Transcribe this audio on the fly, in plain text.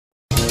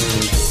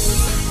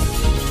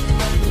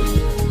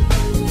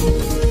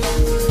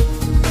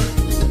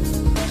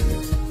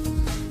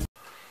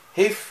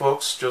Hey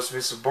folks,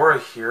 Joseph Sobora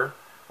here.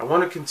 I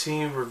want to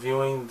continue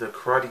reviewing the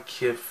Karate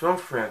Kid film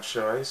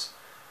franchise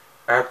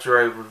after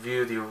I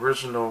review the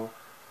original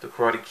The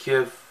Karate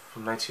Kid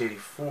from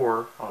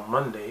 1984 on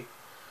Monday.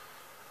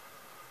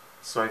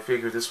 So I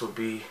figured this would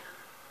be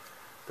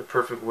the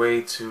perfect way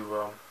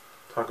to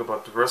talk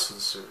about the rest of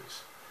the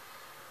series.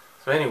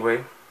 So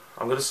anyway,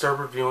 I'm going to start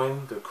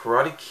reviewing The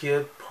Karate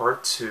Kid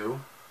Part 2,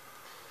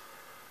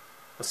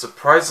 a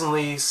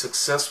surprisingly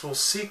successful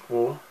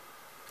sequel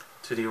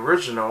to the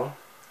original,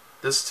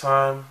 this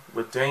time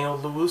with Daniel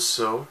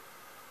LaRusso,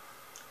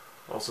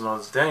 also known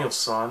as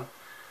Daniel-san,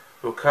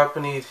 who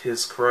accompanied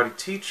his karate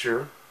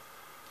teacher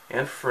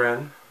and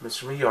friend,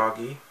 Mr.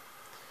 Miyagi,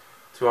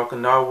 to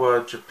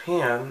Okinawa,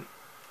 Japan,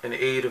 in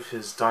aid of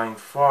his dying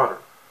father,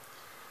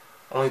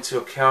 only to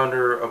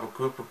encounter of a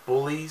group of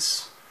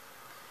bullies.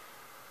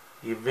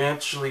 He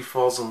eventually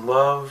falls in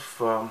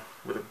love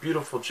with a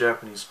beautiful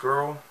Japanese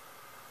girl,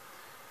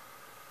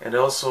 and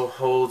also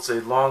holds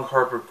a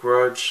long-harbored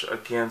grudge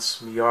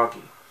against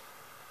Miyagi.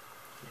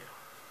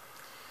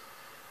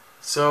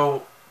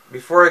 So,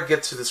 before I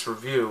get to this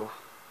review,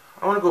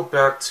 I want to go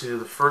back to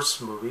the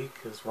first movie,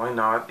 because why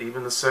not?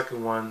 Even the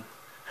second one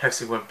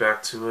actually went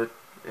back to it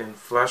in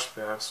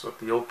flashbacks of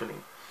the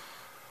opening.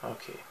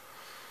 Okay.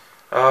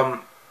 Now,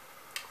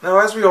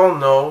 as we all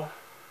know,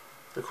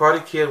 The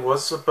Karate Kid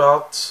was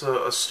about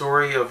a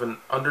story of an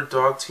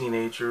underdog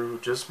teenager who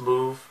just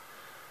moved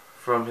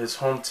from his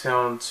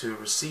hometown to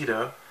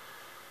Reseda,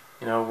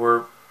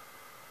 where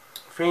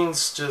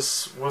things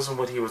just wasn't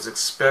what he was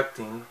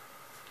expecting,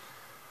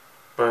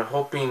 but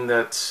hoping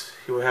that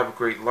he would have a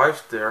great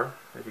life there,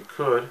 if he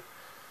could.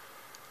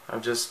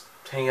 I'm just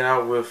hanging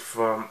out with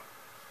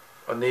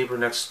a neighbor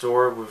next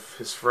door with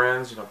his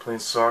friends, playing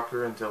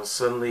soccer, until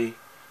suddenly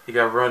he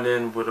got run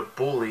in with a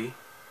bully,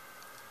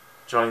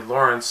 Johnny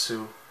Lawrence,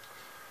 who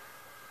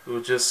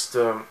just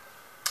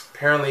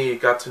apparently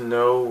got to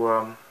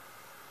know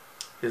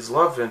his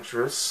love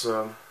interest,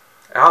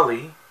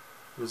 Allie,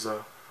 who's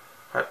a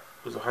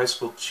high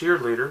school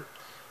cheerleader,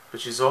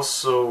 but she's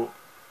also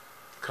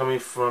coming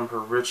from her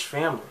rich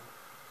family.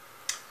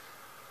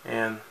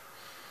 And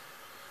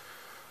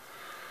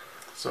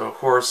so, of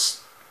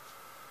course,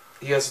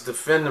 he has to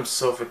defend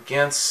himself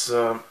against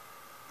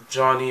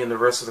Johnny and the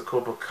rest of the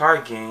Cobra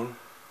Kai gang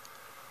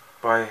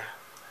by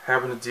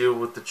having to deal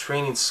with the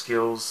training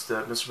skills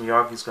that Mr.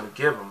 Miyagi is going to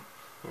give him,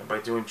 by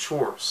doing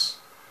chores.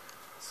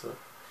 So,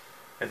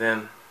 and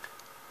then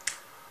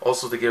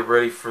also to get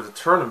ready for the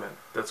tournament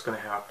that's going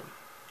to happen,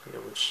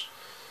 which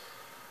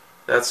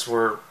that's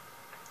where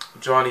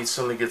Johnny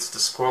suddenly gets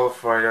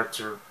disqualified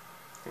after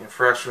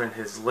fracturing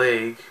his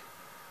leg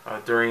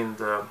during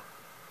the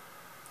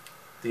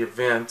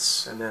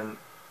events, and then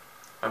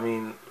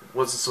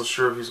wasn't so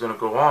sure if he was going to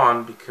go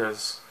on,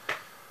 because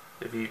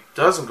if he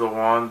doesn't go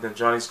on, then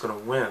Johnny's going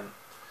to win.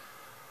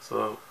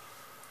 So,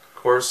 of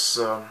course,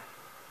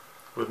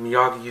 with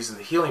Miyagi using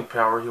the healing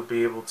power, he'll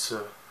be able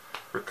to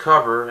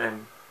recover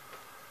and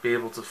be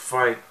able to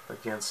fight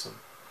against him.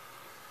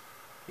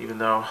 Even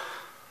though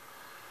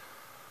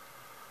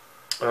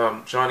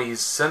Johnny's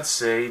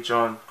sensei,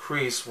 John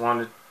Kreese,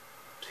 wanted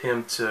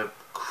him to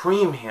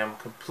cream him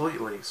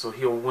completely, so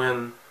he'll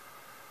win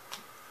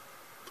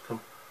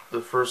the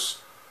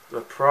first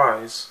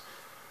prize,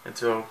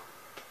 until,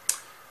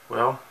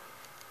 well,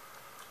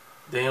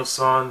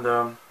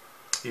 Daniel-san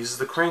uses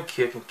the crane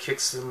kick and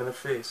kicks him in the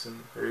face,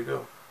 and there you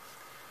go.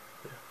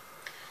 Yeah.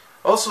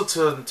 Also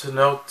to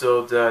note,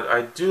 though, that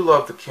I do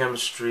love the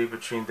chemistry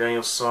between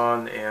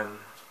Daniel-san and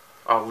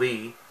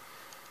Ali.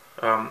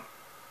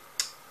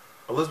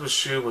 Elizabeth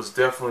Shue was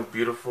definitely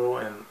beautiful,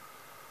 and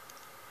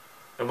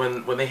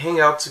when they hang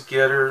out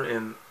together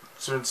in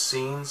certain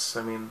scenes,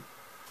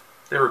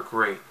 they were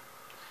great.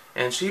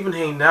 And she even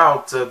hanged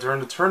out during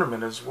the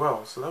tournament as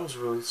well, so that was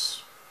really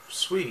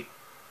sweet.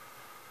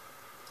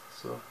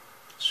 So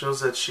it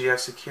shows that she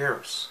actually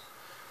cares.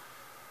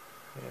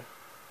 Yeah.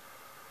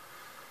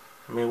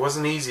 It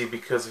wasn't easy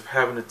because of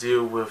having to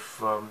deal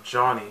with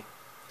Johnny.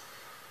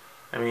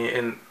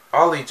 And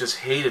Ali just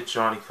hated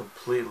Johnny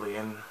completely,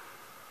 and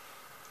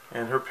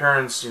her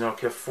parents,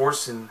 kept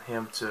forcing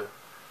him to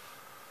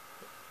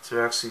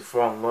actually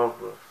fall in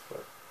love with,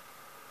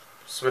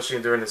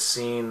 especially during the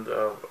scene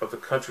of the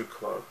country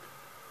club,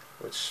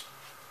 which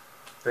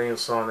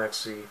Daniel-san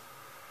actually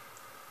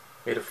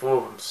made a fool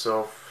of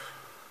himself,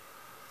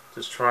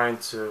 just trying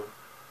to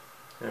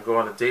go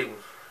on a date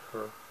with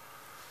her.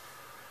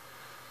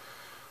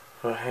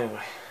 But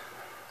anyway,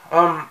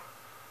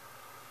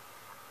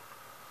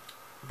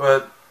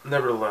 but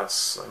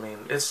nevertheless,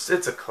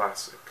 it's a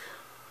classic.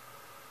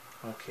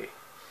 Okay.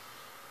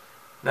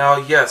 Now,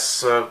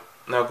 yes,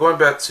 now going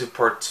back to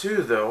part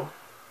 2, though,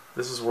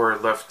 this is where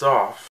it left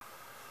off.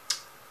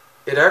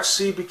 It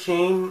actually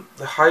became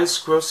the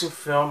highest grossing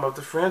film of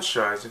the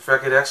franchise. In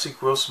fact, it actually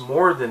grossed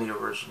more than the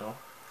original.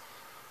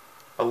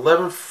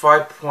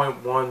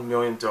 $5.1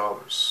 million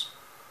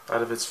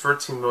out of its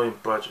 $13 million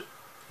budget.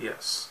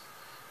 Yes.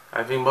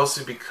 I think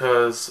mostly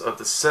because of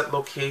the set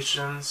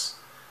locations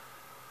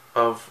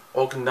of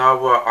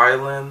Okinawa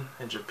Island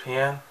in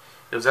Japan.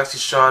 It was actually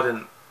shot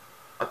in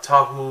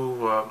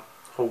Oahu,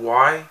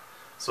 Hawaii,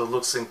 so it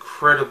looks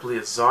incredibly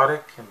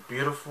exotic and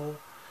beautiful.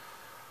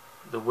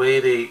 The way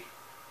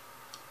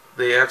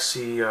they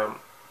actually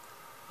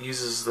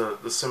uses the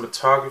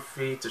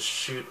cinematography to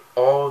shoot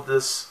all of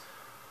this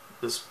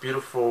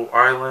beautiful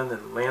island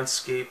and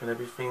landscape and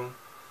everything.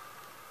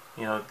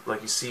 You know,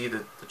 like you see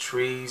the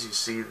trees, you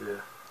see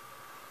the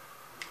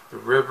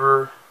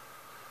river,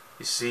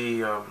 you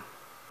see all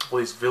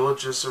these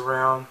villages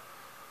around.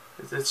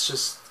 It's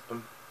just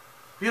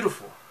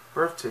beautiful,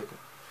 breathtaking.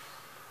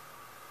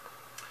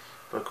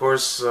 But of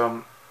course,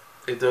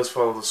 it does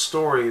follow the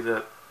story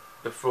that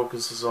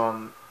focuses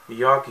on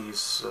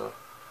Miyagi's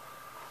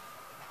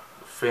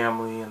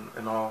family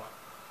and all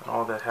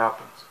that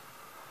happens.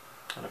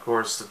 And of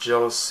course, the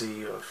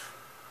jealousy of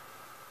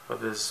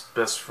his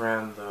best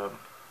friend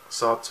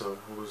Sato,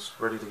 who was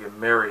ready to get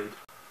married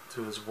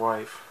to his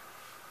wife,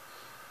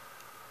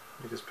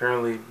 because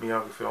apparently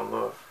Miyagi fell in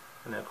love.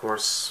 And of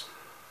course,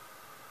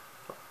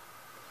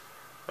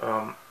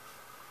 her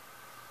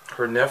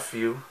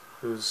nephew,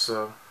 who's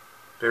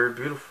very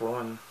beautiful,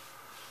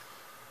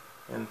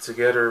 and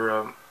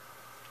together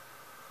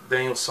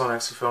Daniel's son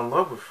actually fell in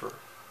love with her.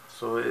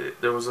 So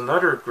there was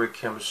another great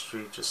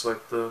chemistry, just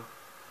like the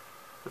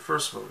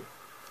first movie.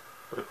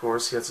 But of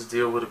course, he has to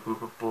deal with a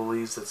group of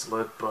bullies that's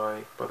led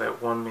by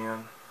that one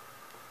man.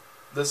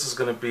 This is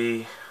going to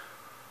be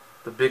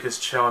the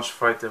biggest challenge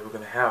fight that we're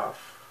going to have.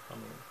 I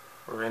mean,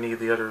 or any of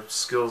the other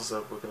skills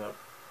that we're going to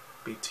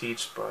be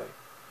taught by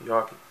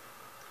Miyagi.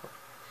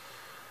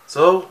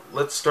 So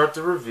let's start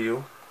the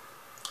review.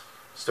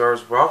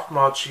 Stars Ralph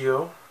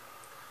Macchio,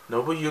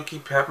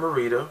 Noriyuki Pat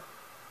Morita,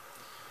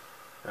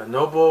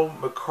 Nobu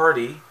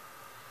McCarthy,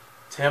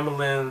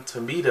 Tamlyn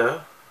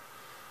Tomita,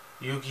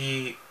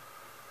 Yuji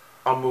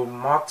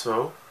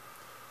Okumoto,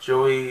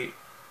 Joey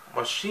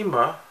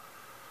Miyashima,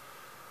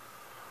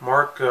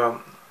 Marc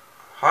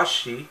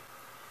Hayashi,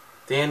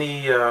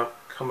 Danny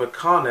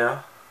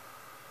Kamekona,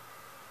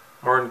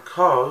 Martin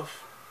Kove,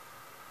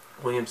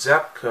 William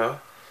Zabka,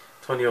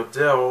 Tony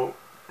Odell,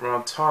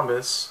 Ron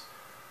Thomas,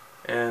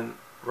 and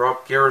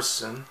Rob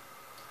Garrison.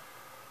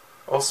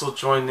 Also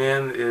joined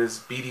in is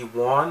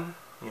BD1,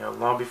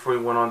 long before he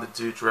went on to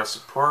do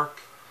Jurassic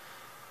Park,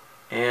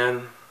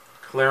 and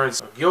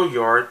Clarence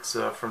Gilliard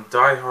from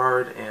Die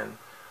Hard and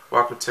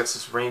Walker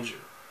Texas Ranger,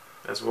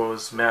 as well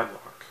as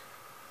Matlock.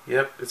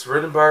 Yep, it's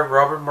written by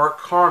Robert Mark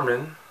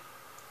Kamen,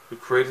 who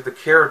created the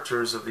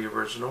characters of the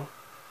original,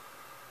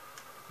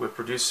 with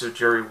producer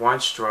Jerry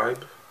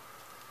Weinstraub,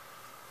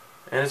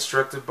 and it's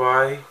directed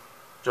by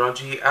John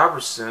G.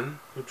 Avildsen,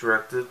 who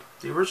directed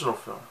the original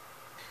film.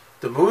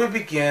 The movie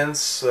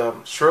begins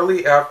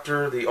shortly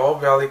after the All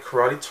Valley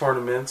Karate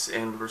Tournament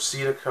in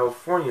Reseda,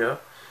 California,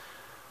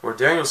 where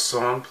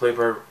Danielson, played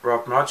by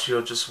Ralph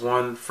Macchio, just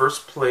won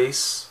first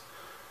place,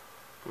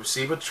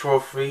 received a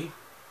trophy,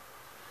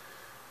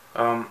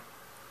 and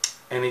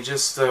he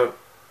just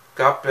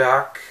got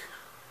back,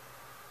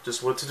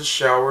 just went to the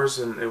showers,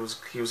 and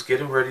he was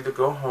getting ready to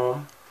go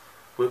home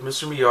with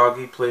Mr.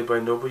 Miyagi, played by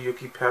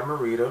Noriyuki Pat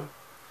Morita,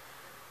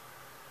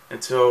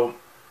 until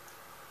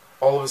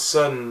all of a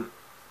sudden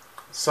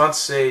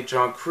Sensei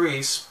John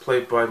Kreese,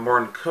 played by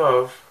Martin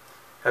Kove,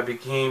 had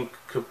become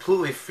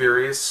completely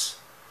furious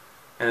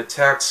and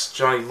attacks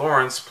Johnny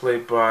Lawrence,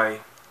 played by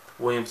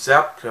William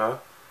Zabka,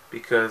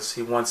 because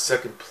he won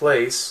second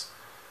place,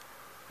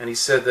 and he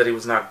said that he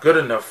was not good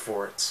enough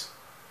for it.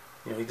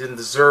 He didn't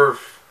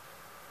deserve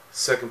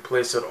second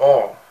place at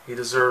all. He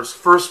deserves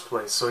first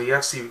place. So he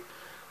actually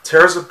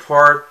tears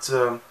apart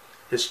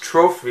his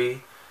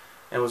trophy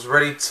and was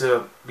ready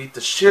to beat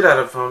the shit out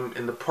of him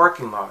in the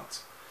parking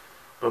lot.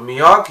 But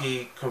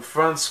Miyagi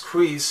confronts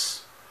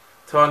Kreese,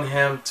 telling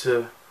him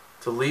to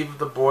leave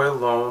the boy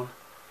alone.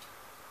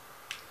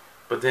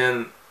 But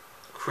then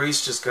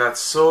Kreese just got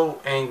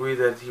so angry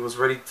that he was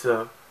ready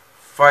to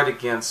fight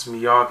against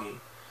Miyagi.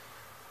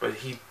 But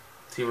he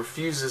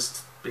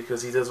refuses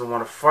because he doesn't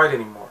want to fight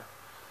anymore.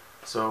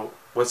 So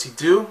what's he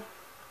do?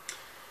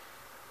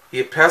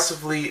 He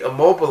passively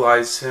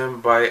immobilized him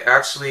by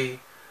actually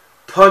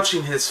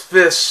punching his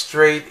fist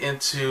straight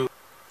into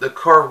the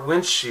car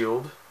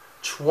windshield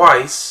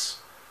twice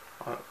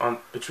on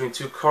between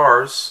two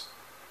cars.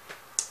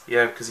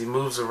 Yeah, because he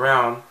moves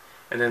around.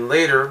 And then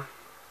later,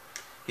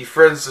 he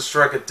threatens to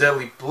strike a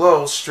deadly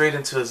blow straight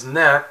into his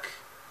neck.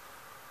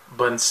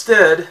 But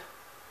instead,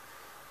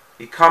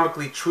 he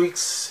comically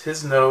tweaks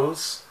his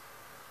nose.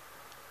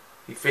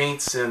 He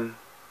faints and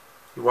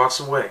he walks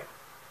away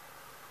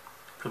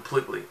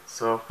completely.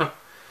 So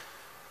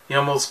he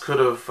almost could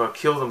have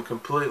killed him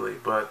completely,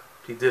 but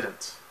he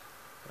didn't.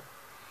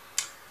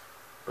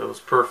 But it was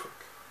perfect.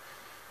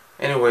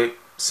 Anyway,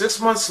 6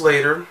 months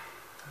later,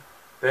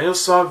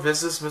 Danielson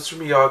visits Mr.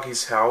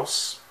 Miyagi's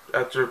house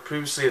after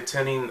previously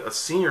attending a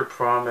senior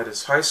prom at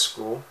his high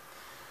school,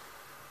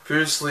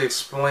 previously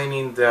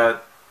explaining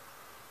that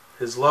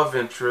his love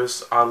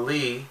interest,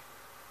 Ali,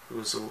 who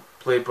was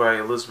played by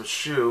Elizabeth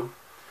Shue,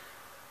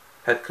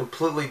 had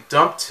completely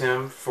dumped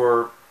him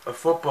for a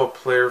football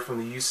player from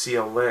the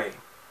UCLA.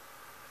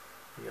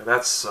 Yeah,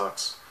 that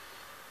sucks.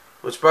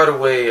 Which, by the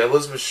way,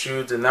 Elizabeth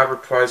Shue did not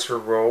reprise her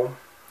role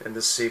in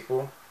this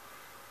sequel,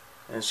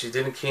 and she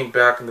didn't came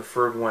back in the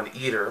third one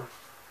either,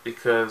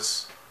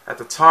 because at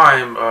the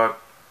time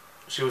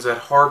she was at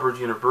Harvard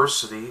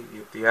University,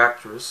 the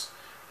actress,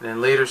 and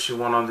then later she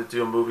went on to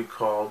do a movie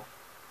called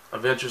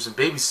Adventures in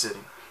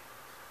Babysitting.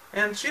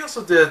 And she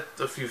also did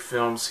a few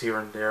films here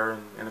and there,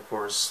 and of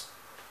course,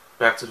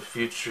 Back to the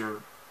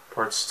Future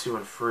Parts 2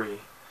 and 3,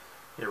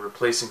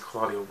 replacing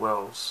Claudia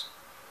Wells.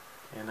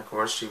 And of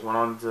course, she went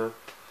on to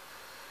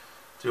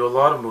do a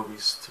lot of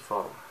movies to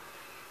follow,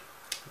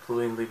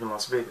 including Leaving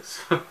Las Vegas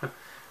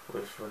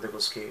with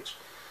Nicolas Cage.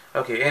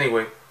 Okay,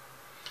 anyway.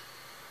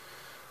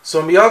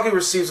 So Miyagi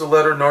receives a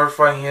letter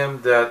notifying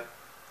him that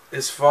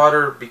his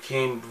father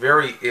became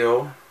very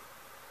ill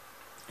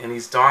and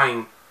he's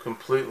dying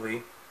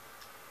completely.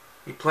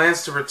 He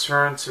plans to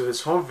return to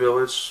his home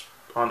village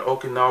on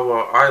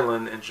Okinawa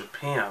Island in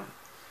Japan,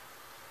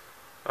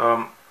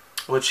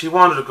 which he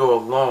wanted to go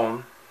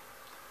alone,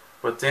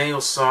 but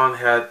Daniel-san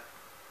had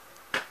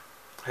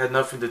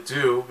nothing to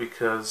do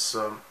because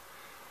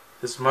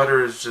his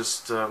mother is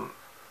just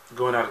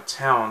going out of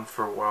town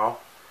for a while.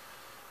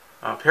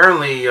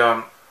 Apparently,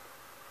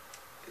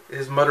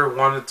 his mother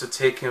wanted to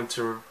take him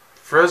to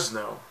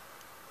Fresno,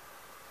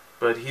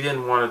 but he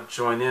didn't want to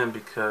join in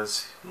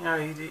because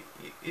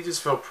he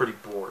just felt pretty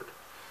bored.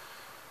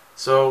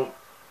 So,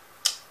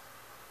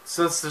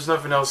 since there's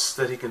nothing else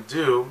that he can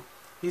do,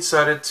 he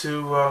decided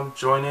to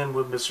join in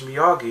with Mr.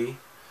 Miyagi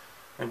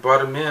and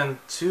brought him in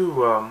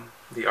to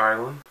the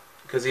island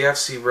because he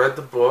actually read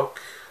the book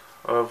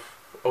of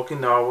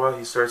Okinawa.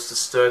 He starts to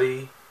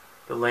study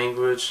the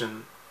language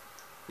and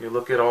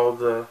look at all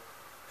the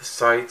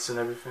sights and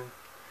everything,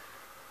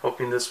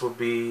 hoping this will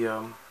be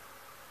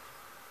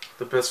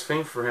the best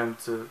thing for him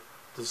to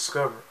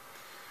discover.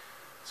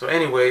 So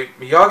anyway,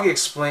 Miyagi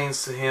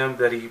explains to him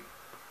that he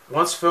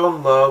once fell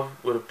in love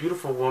with a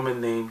beautiful woman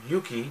named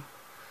Yuki,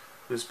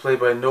 who's played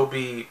by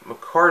Nobu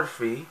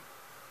McCarthy,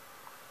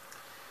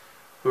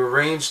 who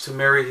arranged to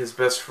marry his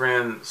best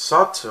friend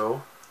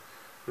Sato,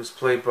 who's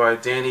played by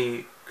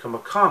Danny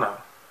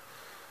Kamekona,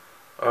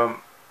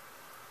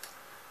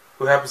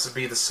 who happens to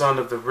be the son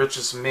of the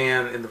richest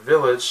man in the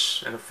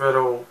village and a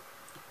fellow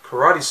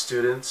karate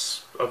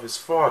student of his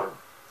father.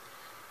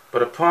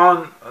 But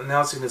upon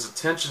announcing his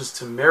intentions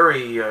to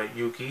marry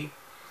Yuki,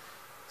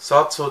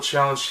 Sato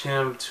challenged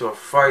him to a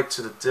fight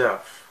to the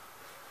death.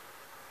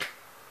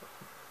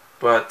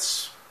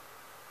 But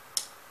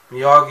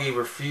Miyagi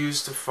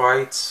refused to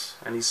fight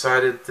and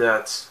decided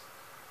that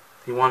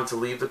he wanted to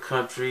leave the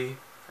country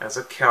as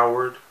a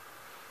coward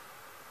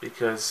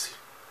because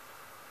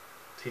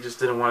he just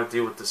didn't want to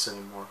deal with this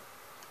anymore.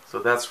 So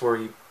that's where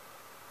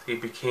he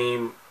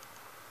became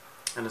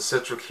an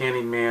eccentric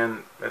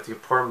handyman at the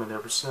apartment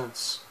ever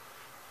since.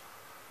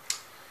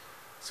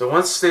 So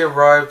once they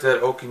arrived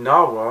at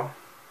Okinawa,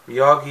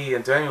 Miyagi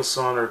and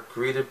Daniel-san are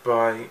greeted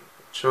by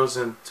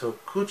Chosen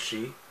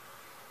Tokuchi,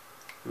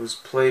 who's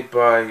played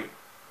by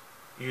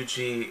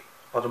Yuji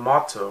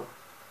Okumoto,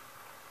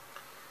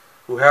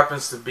 who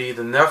happens to be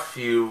the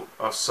nephew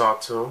of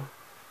Sato.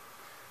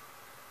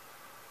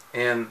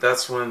 And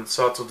that's when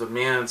Sato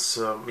demands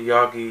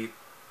Miyagi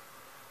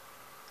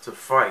to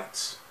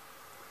fight,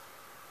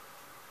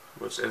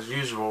 which, as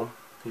usual,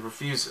 he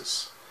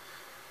refuses.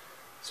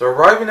 So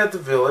arriving at the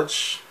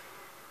village,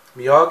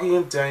 Miyagi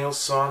and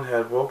Daniel-san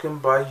had woken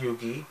by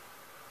Yugi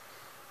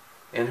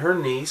and her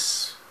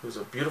niece, who's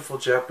a beautiful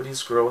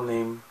Japanese girl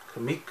named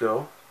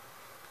Kamiko,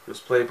 who's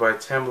played by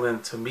Tamlyn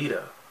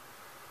Tomita.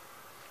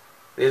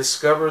 They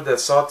discovered that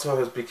Sato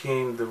has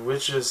become the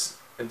richest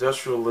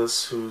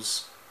industrialist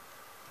whose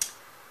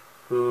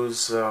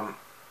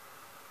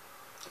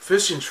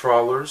fishing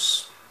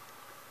trawlers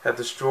had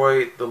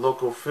destroyed the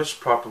local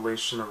fish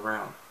population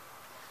around,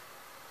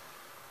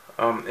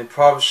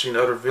 impoverishing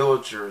other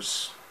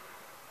villagers.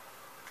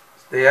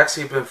 They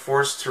actually have been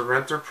forced to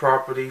rent their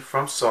property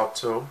from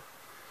Sato,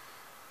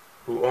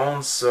 who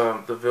owns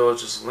the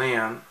village's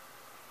land,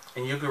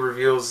 and Yuki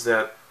reveals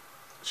that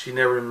she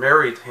never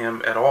married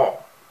him at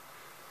all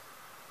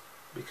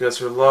because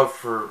her love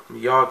for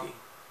Miyagi.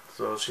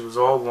 So she was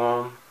all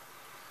alone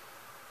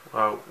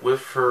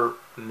with her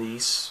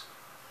niece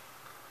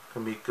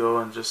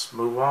Kamiko and just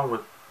move on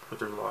with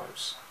their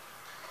lives.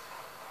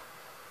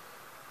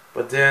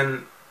 But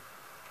then,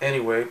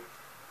 anyway,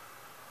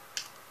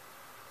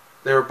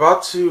 they're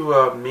about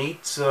to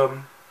meet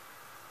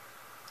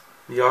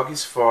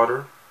Miyagi's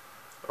father,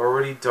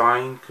 already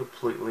dying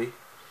completely.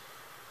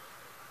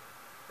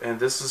 And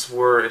this is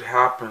where it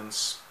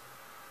happens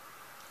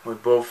when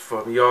both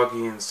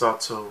Miyagi and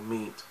Sato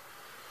meet.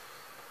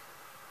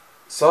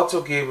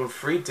 Sato gave him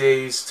 3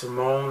 days to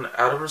mourn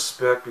out of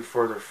respect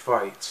before their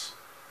fight.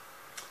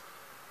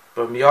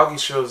 But Miyagi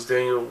shows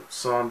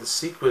Daniel-san the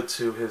secret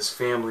to his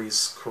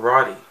family's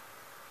karate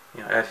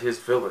at his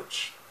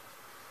village.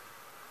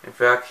 In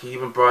fact, he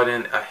even brought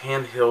in a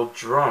handheld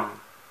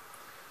drum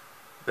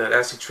that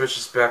actually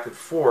twitches back and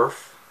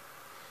forth,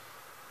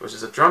 which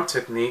is a drum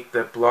technique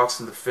that blocks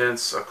and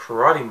defends a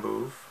karate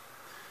move.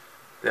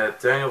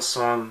 that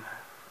Daniel-san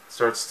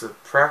starts to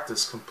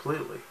practice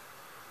completely.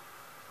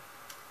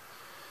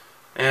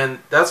 And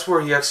that's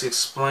where he actually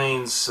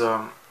explains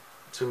to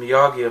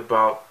Miyagi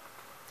about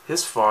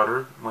his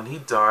father. When he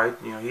died,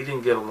 he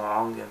didn't get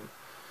along, and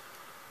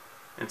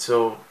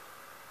until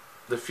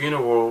the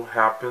funeral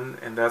happened,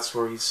 and that's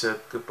where he said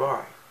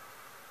goodbye.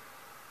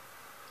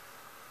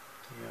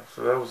 Yeah,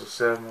 so that was a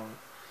sad moment.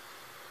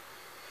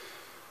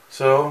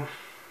 So,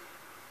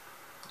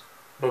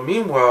 but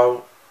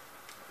meanwhile,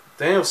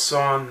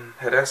 Daniel-san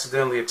had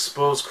accidentally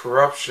exposed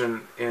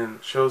corruption in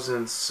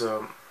Chosen's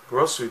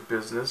grocery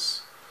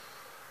business,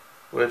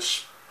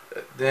 which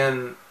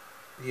then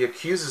he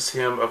accuses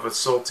him of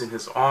assaulting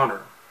his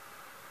honor.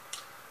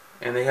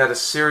 And they had a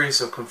series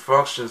of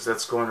confunctions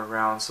that's going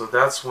around, so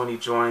that's when he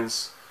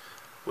joins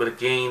with a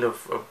gang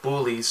of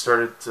bullies,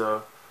 started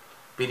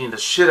beating the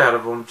shit out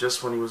of him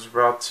just when he was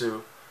about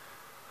to,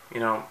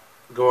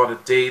 go on a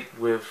date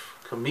with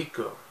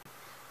Kamiko.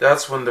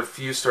 That's when the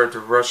few started to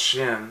rush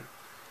in,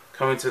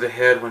 coming to the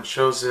head when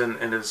Chosen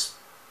and his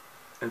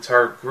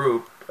entire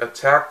group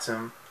attacked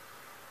him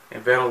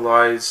and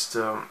vandalized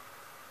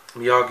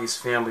Miyagi's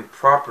family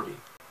property.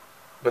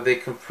 But they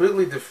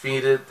completely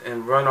defeated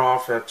and run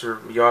off after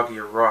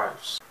Miyagi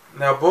arrives.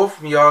 Now both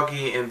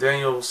Miyagi and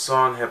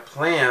Daniel-san had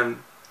planned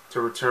to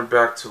return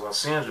back to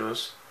Los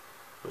Angeles,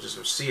 which is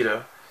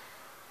Reseda,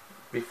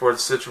 before the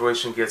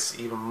situation gets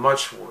even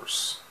much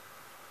worse.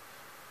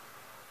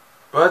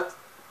 But,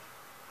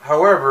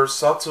 however,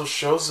 Sato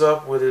shows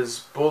up with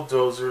his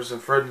bulldozers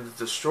and threatens to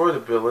destroy the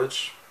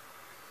village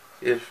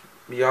if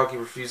Miyagi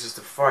refuses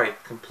to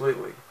fight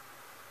completely.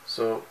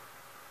 So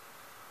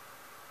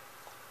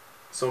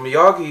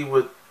Miyagi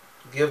would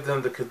give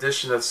them the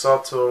condition that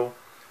Sato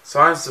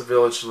signs the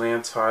village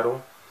land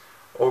title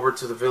over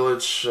to the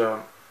village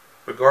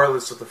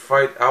regardless of the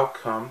fight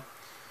outcome.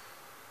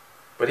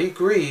 But he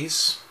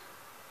agrees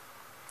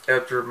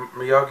after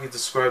Miyagi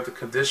described the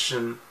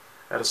condition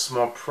at a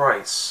small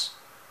price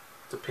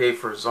to pay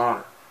for his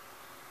honor.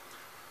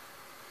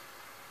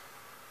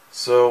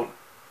 So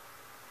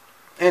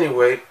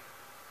anyway,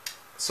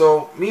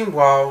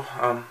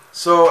 meanwhile,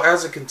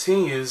 as it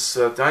continues,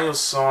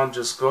 Daniel-san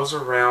just goes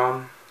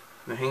around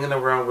hanging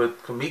around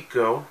with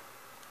Kamiko,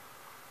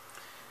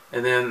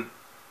 and then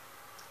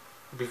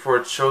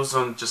before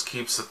Chosen just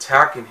keeps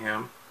attacking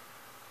him,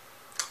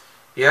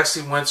 he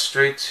actually went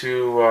straight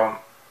to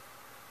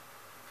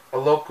a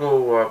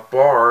local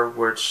bar,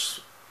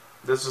 which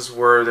this is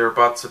where they're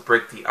about to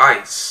break the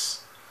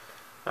ice.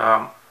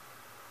 And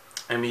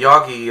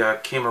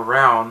Miyagi came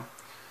around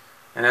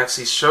and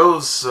actually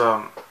shows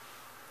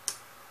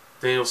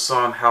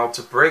Daniel-san how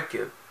to break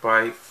it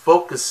by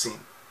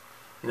focusing,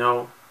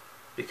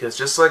 because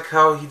just like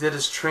how he did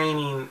his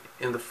training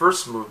in the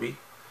first movie,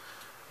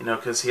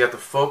 because he had to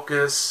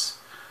focus,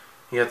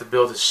 he had to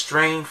build his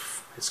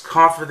strength, his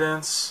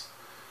confidence,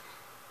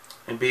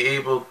 and be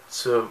able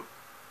to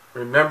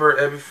remember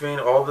everything,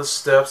 all the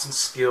steps and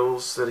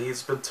skills that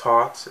he's been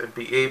taught, and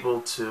be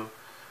able to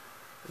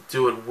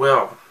do it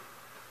well.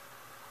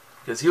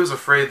 Because he was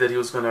afraid that he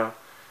was going to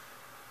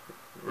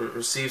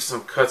receive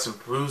some cuts and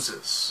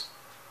bruises,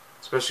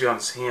 especially on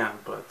his hand.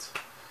 But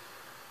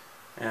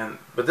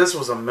this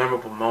was a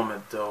memorable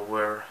moment, though,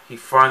 where he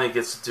finally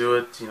gets to do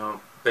it.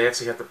 They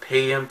actually have to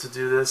pay him to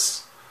do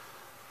this,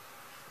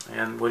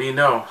 and what do you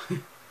know?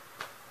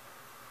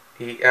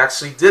 He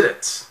actually did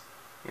it.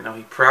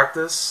 He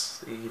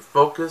practiced, he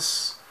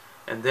focused,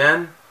 and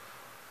then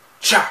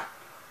chopped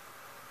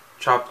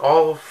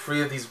all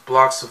 3 of these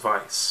blocks of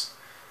ice,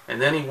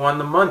 and then he won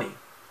the money,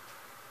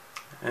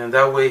 and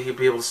that way he'd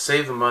be able to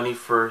save the money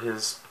for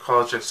his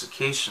college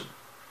education.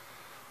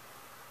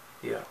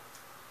 Yeah.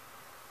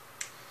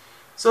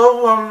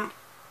 So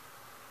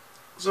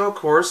of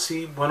course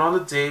he went on a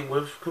date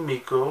with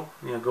Kamiko,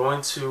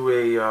 going to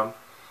a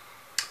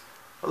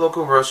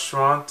local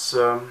restaurant,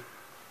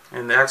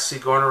 and actually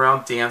going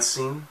around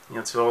dancing,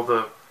 to all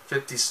the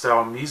 50s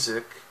style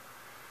music,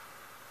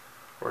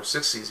 or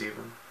 60s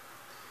even.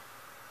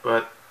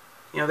 But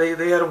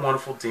they had a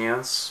wonderful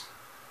dance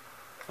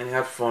and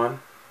had fun.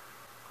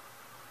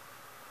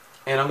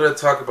 And I'm going to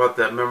talk about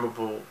that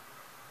memorable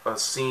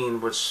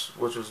scene, which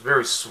was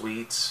very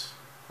sweet.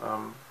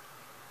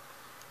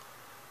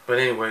 But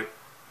anyway,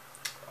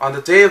 on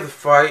the day of the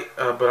fight,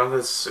 but I'm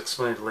going to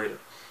explain it later.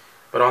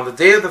 But on the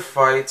day of the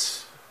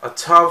fight, a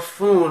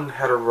typhoon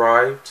had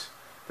arrived.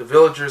 The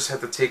villagers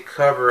had to take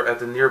cover at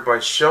the nearby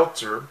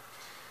shelter,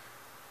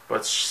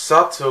 but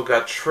Sato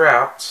got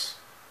trapped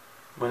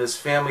when his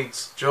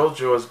family's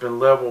Jojo has been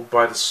leveled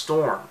by the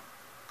storm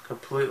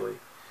completely.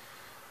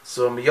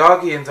 So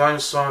Miyagi and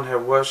Daniel-san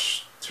had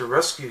rushed to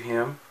rescue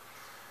him,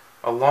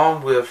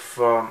 along with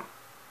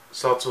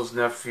Sato's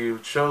nephew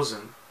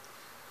Chosen.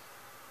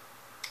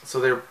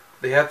 So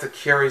they had to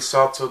carry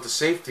Sato to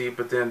safety,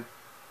 but then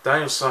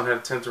Daniel-san had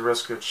attempted to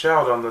rescue a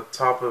child on the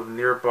top of a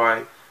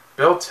nearby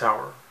bell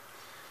tower.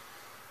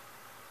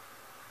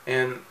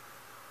 And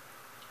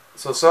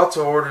so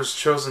Sato orders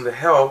Chosen to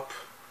help,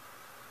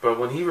 but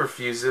when he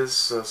refuses,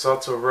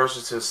 Sato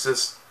rushes to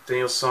assist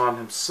Daniel-san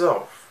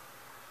himself.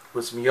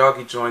 which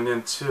Miyagi joined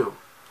in too.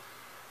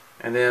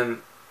 And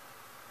then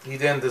he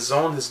then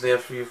disowned his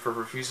nephew for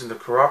refusing to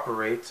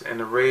cooperate, and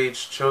the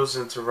rage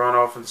chosen to run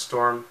off in the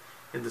storm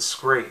in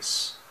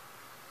disgrace.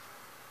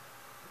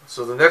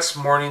 So the next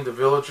morning, the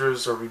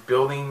villagers are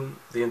rebuilding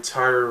the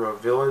entire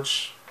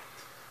village,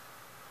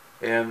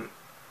 and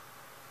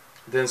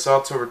then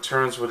Sato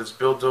returns with his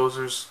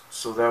bulldozers,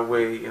 so that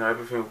way,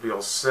 everything will be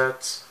all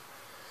set.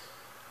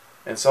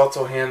 And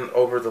Sato hands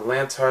over the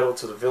land title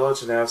to the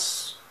village and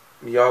asks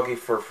Miyagi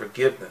for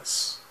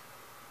forgiveness,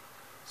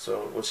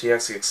 which he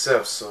actually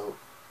accepts. So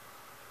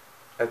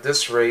at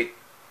this rate,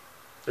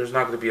 there's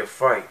not going to be a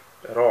fight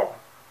at all.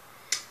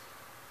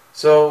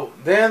 So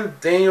then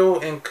Daniel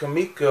and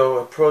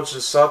Kamiko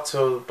approaches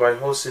Sato by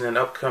hosting an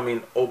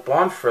upcoming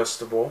Oban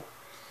festival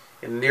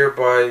in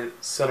nearby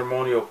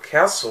ceremonial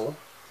castle,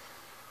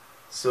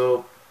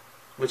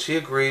 which he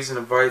agrees and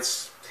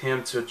invites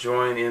him to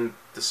join in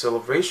the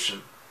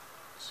celebration.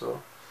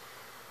 So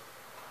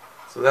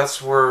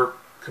that's where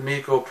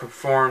Kamiko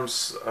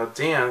performs a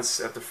dance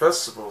at the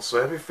festival. So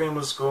everything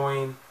was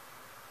going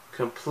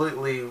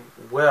completely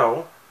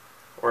well,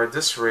 or at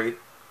this rate,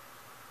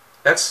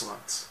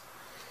 excellent.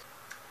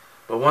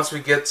 But once we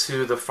get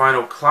to the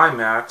final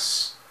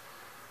climax,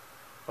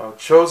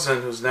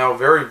 Chosen, who's now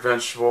very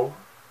vengeful,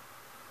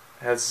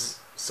 has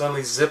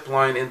suddenly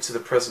ziplined into the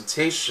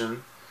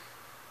presentation,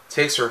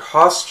 takes her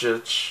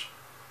hostage,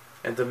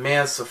 and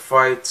demands to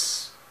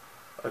fight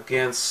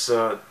against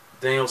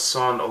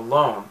Daniel-san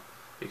alone,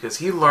 because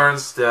he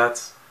learns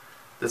that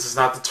this is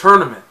not the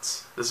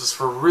tournament, this is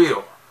for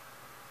real.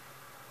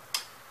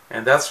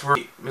 And that's where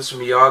Mr.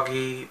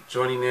 Miyagi,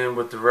 joining in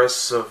with the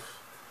rest of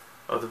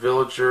the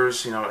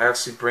villagers,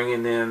 actually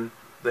bringing in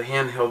the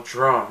handheld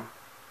drum,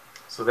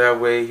 so that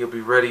way he'll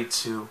be ready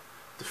to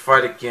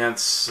fight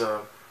against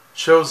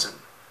Chosen.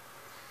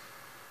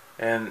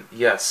 And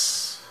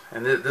yes,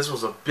 and this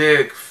was a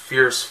big,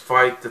 fierce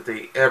fight that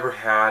they ever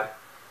had.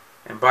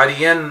 And by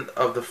the end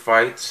of the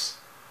fight,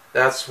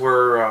 that's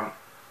where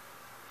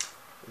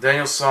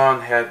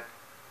Daniel-san had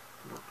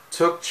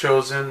took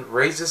Chosen,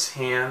 raised his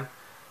hand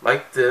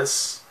like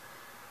this,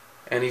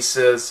 and he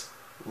says,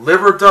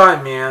 "Live or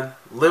die, man,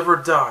 live or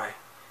die."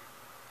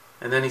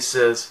 And then he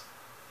says,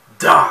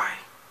 "Die."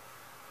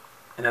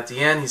 And at the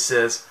end he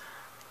says,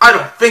 "I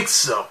don't think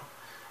so."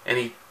 And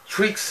he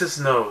tweaks his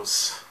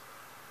nose.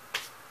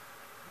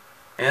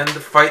 And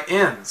the fight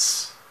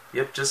ends.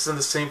 Yep, just in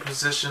the same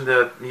position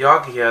that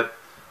Miyagi had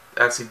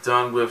actually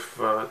done with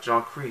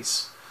John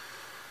Kreese.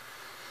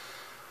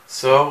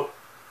 So,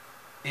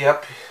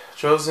 yep,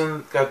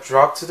 Chosen got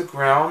dropped to the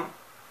ground.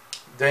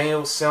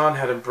 Daniel-san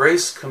had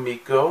embraced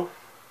Kamiko,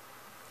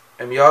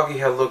 and Miyagi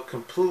had looked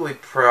completely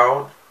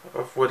proud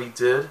of what he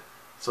did.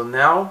 So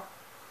now,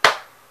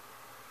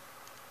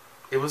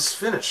 it was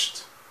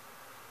finished.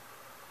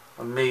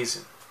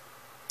 Amazing.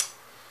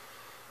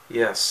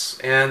 Yes,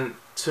 and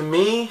to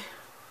me,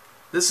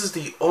 this is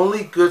the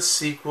only good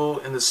sequel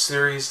in the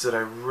series that I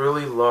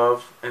really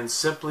love, and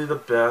simply the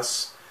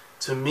best.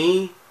 To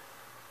me,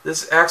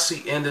 this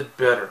actually ended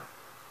better,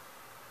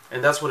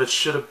 and that's what it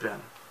should have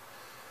been.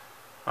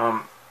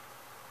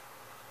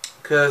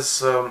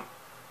 Because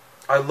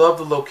I love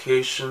the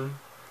location.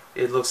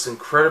 It looks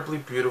incredibly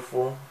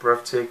beautiful,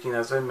 breathtaking,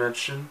 as I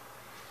mentioned.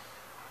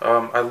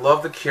 I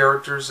love the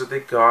characters that they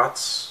got.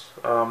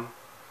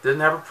 Didn't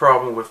have a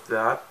problem with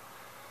that.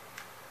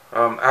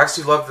 I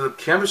actually love the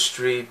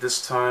chemistry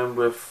this time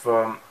with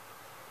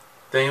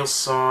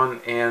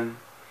Daniel-san and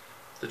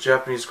the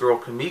Japanese girl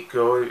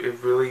Kamiko. It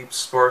really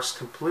sparks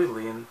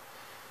completely. And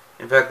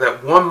in fact,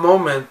 that one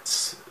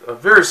moment, a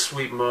very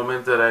sweet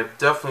moment that I'm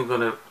definitely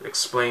going to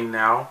explain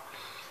now,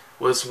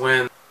 was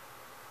when,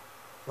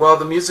 while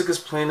the music is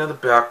playing in the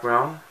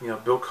background,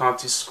 Bill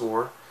Conti's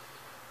score,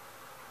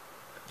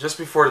 just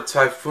before the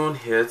typhoon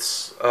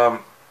hits,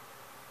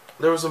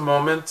 there was a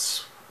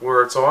moment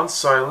where it's all in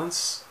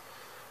silence.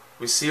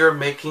 We see her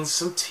making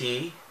some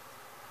tea,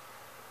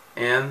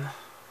 and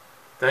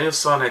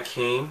Daniel-san had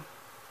came.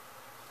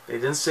 They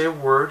didn't say a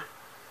word,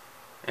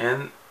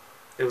 and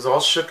it was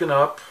all shooken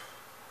up,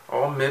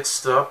 all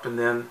mixed up, and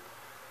then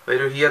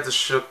later he had to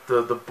shook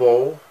the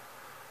bowl,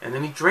 and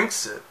then he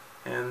drinks it,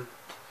 and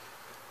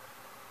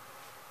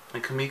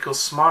Kamiko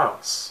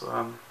smiles.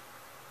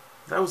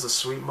 That was a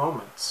sweet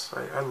moment.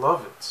 I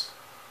love it.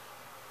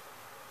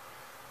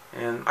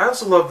 And I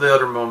also love the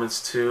other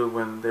moments too,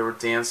 when they were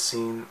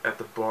dancing at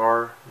the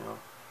bar,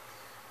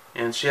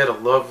 and she had a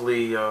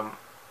lovely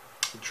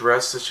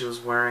dress that she was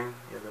wearing,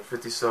 the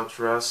 50-cell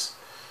dress,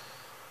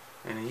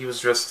 and he was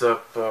dressed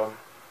up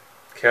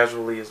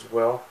casually as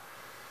well,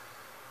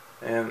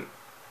 and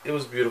it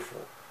was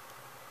beautiful.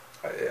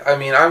 I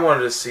mean, I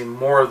wanted to see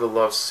more of the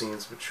love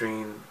scenes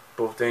between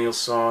both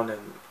Daniel-san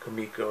and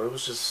Kamiko. It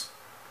was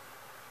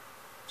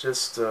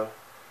just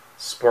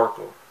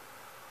sparkle.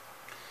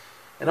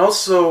 And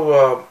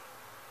also,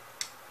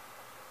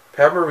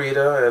 Pat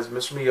Morita as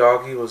Mr.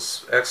 Miyagi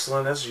was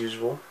excellent as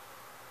usual,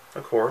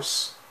 of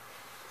course.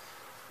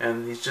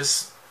 And he's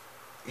just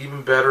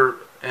even better,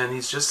 and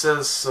he's just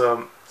as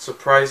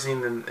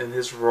surprising in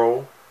his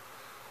role.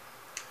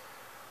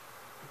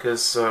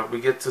 because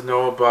we get to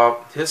know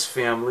about his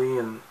family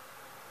and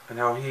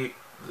how he,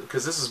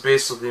 because this is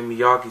basically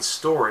Miyagi's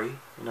story,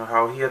 you know,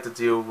 how he had to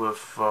deal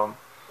with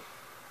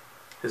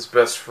his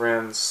best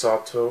friend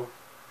Sato,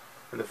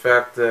 and the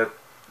fact that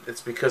it's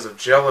because of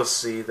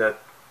jealousy that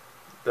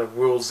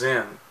rules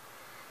in.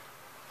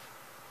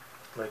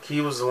 Like,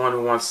 he was the one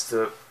who wants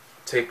to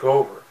take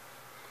over,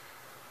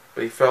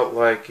 but he felt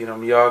like, you know,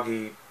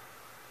 Miyagi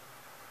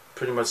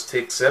pretty much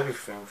takes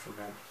everything from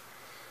him.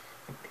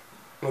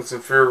 It's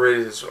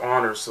infuriated his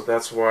honor, so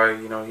that's why,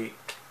 you know,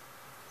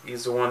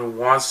 he's the one who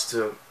wants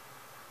to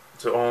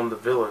own the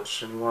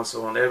village, and he wants to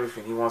own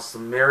everything. He wants to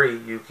marry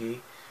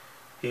Yuki.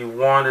 He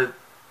wanted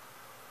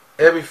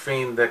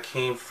everything that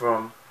came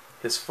from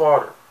his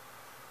father,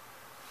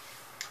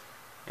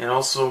 and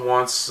also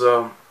wants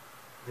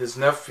his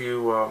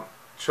nephew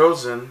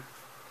Chosen,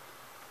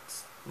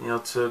 you know,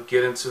 to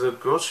get into the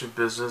grocery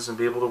business and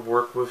be able to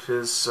work with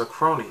his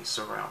cronies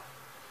around,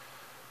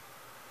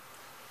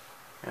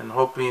 and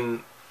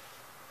hoping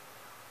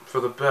for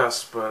the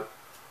best, but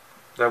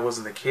that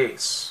wasn't the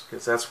case,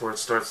 because that's where it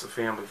starts the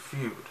family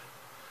feud.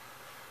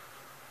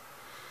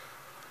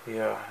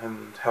 Yeah,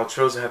 and how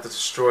Chosen had to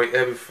destroy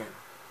everything.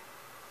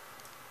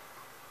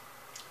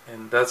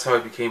 And that's how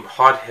he became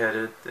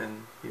hot-headed,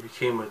 and he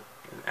became an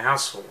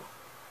asshole.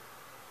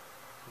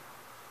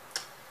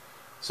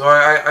 So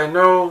I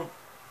know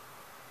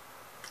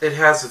it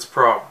has its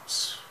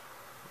problems,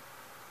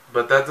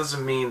 but that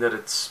doesn't mean that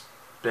it's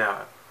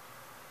bad.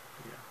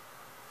 Yeah.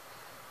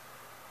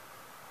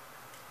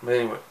 But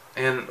anyway,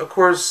 and of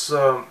course,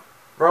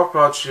 Ralph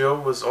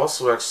Macchio was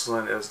also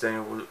excellent as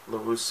Daniel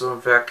LaRusso.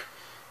 In fact,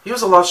 he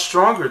was a lot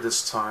stronger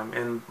this time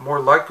and more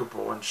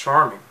likable and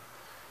charming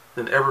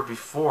than ever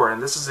before,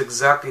 and this is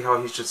exactly how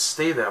he should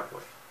stay that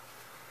way,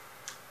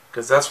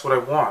 because that's what I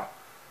want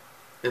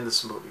in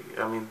this movie.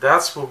 I mean,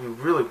 that's what we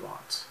really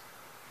want,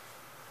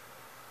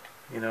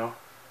 you know,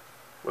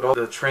 with all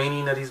the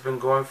training that he's been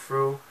going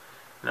through,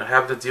 you know,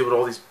 having to deal with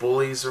all these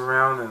bullies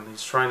around, and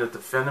he's trying to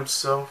defend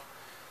himself,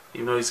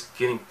 even though he's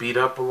getting beat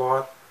up a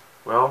lot.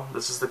 Well,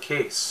 this is the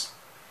case.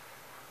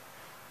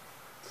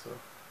 So,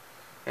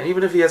 and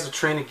even if he has to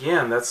train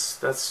again,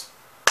 that's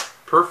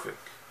perfect.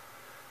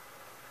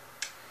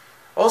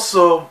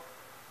 Also,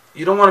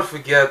 you don't want to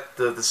forget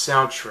the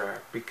soundtrack,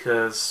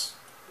 because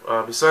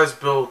besides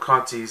Bill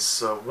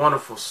Conti's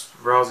wonderful,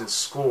 rousing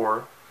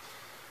score,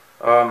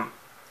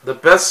 the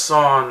best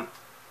song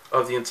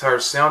of the entire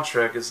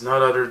soundtrack is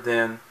none other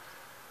than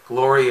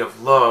Glory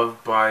of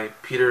Love by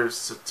Peter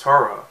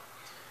Cetera,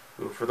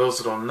 who, for those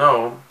who don't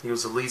know, he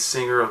was the lead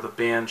singer of the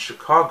band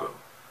Chicago.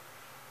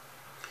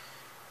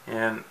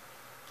 And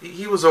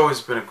he was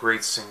always been a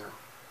great singer,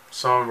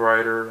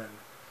 songwriter,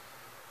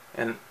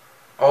 and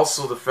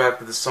also the fact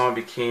that the song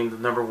became the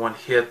 #1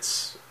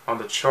 hit on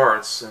the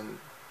charts in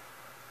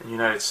the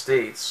United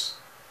States,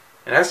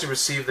 and actually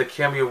received the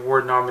Academy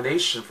Award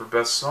nomination for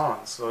Best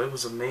Song. So it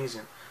was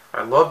amazing.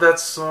 I love that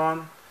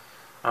song.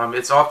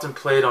 It's often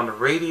played on the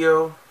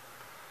radio,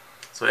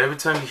 so every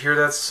time you hear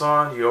that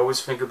song, you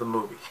always think of the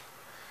movie.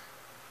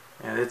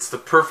 And it's the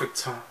perfect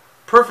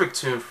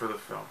tune for the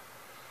film.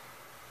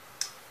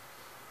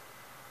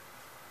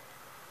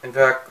 In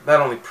fact, not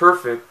only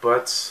perfect,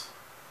 but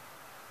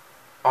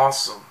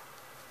awesome.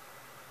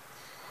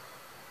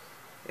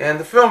 And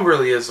the film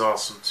really is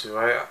awesome too.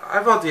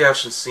 I thought the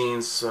action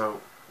scenes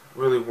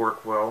really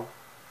work well.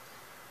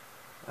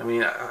 I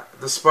mean,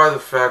 despite the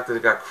fact that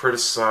it got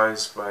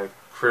criticized by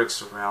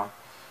critics around.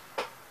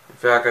 In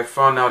fact, I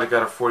found out it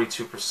got a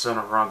 42%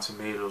 on Rotten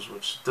Tomatoes,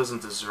 which it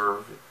doesn't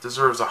deserve. It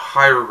deserves a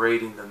higher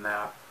rating than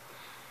that.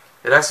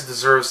 It actually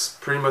deserves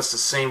pretty much the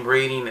same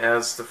rating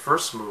as the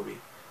first movie,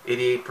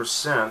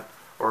 88%,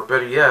 or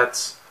better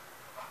yet,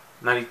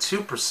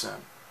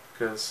 92%,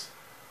 because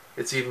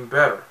it's even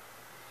better.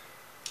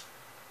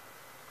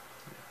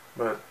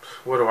 But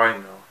what do I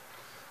know?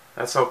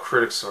 That's how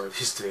critics are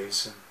these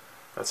days, and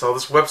that's how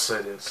this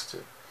website is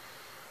too.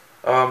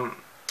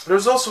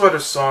 There's also other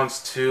songs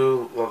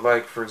too,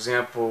 like for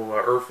example,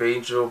 Earth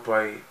Angel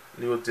by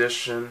New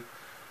Edition,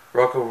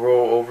 Rock and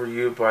Roll Over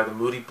You by the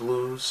Moody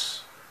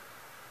Blues,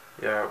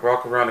 yeah,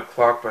 Rock Around the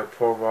Clock by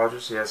Paul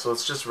Rogers. Yeah, so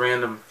it's just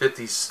random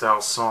 50s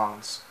style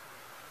songs.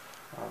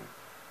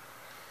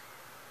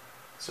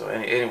 So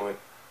anyway,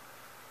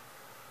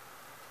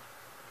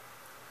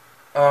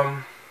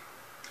 of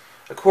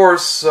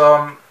course,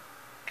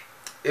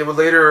 it would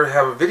later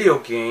have a video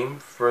game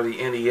for the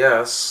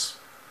NES,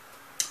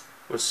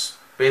 which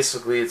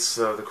basically it's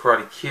the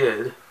Karate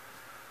Kid,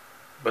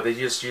 but they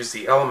just use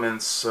the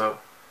elements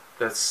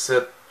that's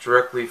set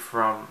directly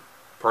from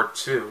Part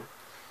 2,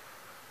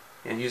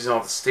 and using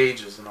all the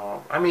stages and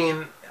all. I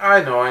mean,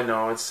 I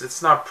know,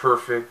 it's not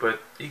perfect, but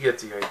you get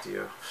the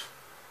idea.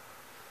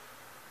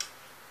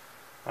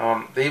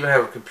 They even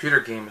have a computer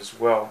game as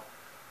well,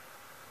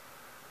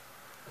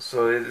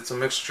 so it's a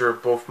mixture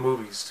of both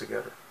movies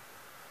together.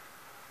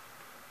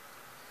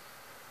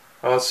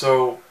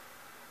 So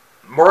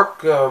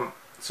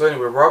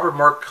anyway, Robert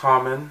Mark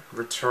Kamen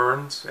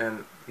returned,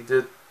 and he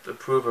did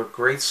approve a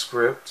great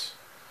script.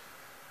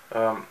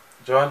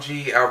 John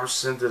G.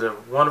 Albertson did a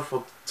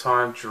wonderful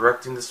time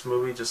directing this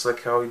movie, just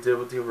like how he did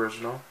with the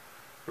original.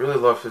 Really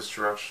love his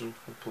direction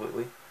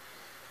completely.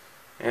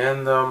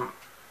 And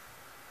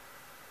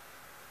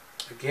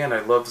again, I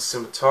love the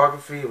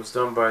cinematography. It was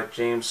done by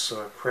James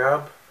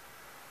Crabb.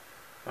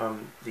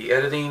 The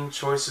editing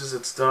choices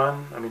it's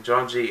done. I mean,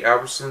 John G.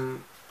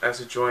 Albertson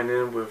actually joined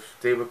in with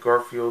David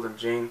Garfield and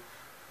Jane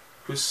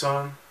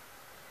Poussin.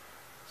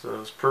 So it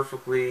was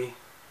perfectly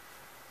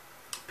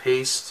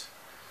paced.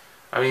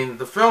 I mean,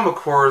 the film, of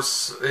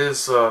course,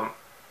 is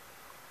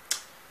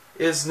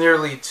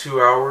nearly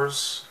 2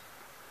 hours.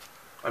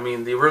 I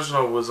mean, the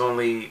original was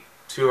only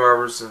 2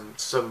 hours and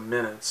 7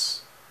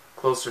 minutes,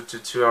 closer to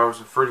 2 hours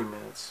and 30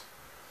 minutes.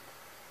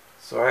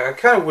 So I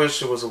kind of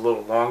wish it was a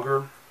little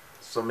longer.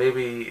 So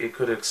maybe it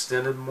could have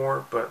extended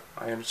more, but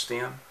I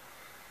understand.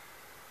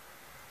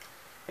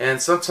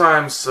 And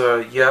sometimes,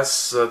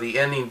 yes, the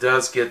ending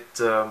does get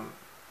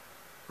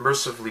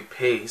mercifully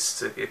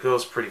paced. It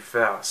goes pretty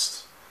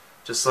fast,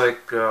 just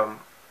like the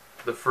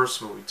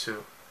first movie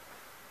too.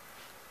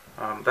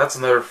 That's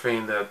another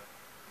thing that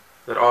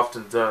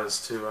often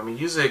does too. I mean,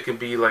 usually it can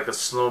be like a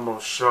slow-mo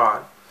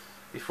shot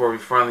before we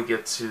finally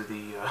get to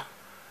the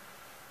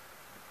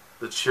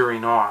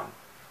cheering on.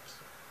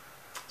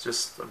 It's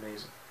just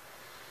amazing.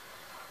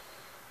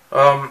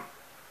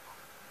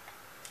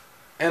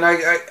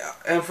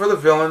 And for the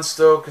villains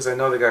though, because I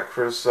know they got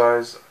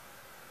criticized,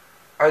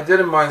 I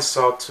didn't mind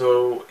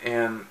Sato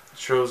and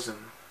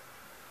Chosen,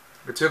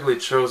 particularly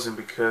Chosen,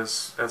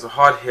 because as a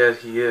hothead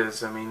he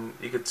is. I mean,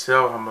 you could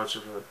tell how much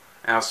of an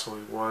asshole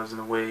he was in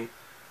the way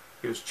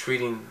he was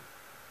treating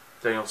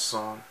Daniel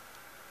Song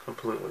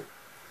completely.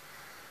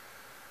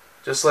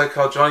 Just like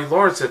how Johnny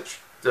Lawrence had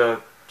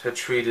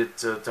treated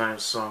Daniel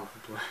Song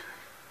completely.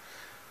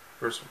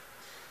 First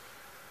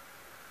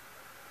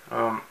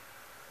one.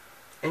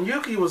 And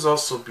Yuki was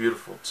also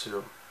beautiful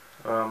too.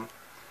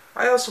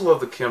 I also love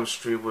the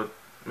chemistry with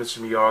Mr.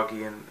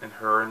 Miyagi and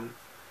her, and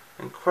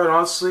quite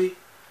honestly,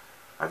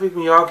 I think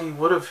Miyagi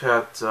would have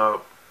had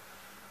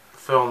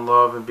fell in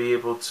love and be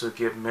able to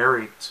get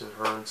married to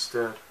her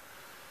instead.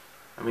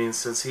 I mean,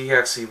 since he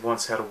actually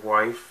once had a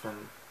wife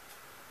and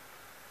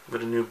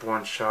with a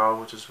newborn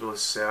child, which is really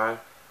sad.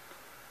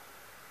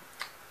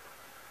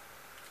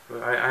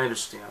 But I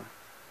understand.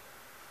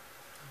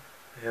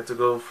 They had to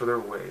go for their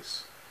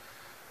ways.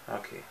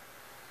 Okay.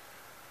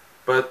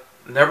 But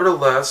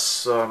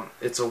nevertheless,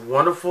 it's a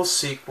wonderful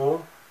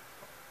sequel,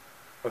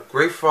 a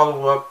great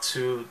follow-up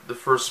to the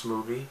first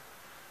movie,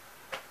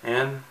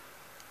 and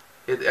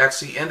it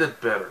actually ended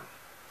better,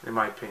 in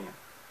my opinion.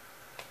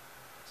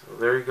 So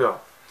there you go.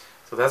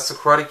 So that's The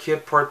Karate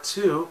Kid Part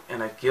 2,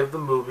 and I give the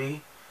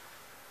movie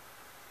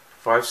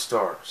 5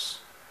 stars.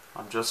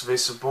 I'm Joseph A.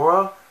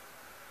 Sobora,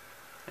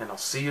 and I'll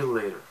see you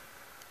later.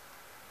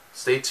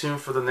 Stay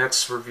tuned for the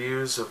next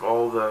reviews of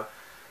all the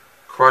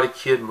Karate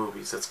Kid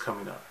movies that's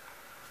coming up.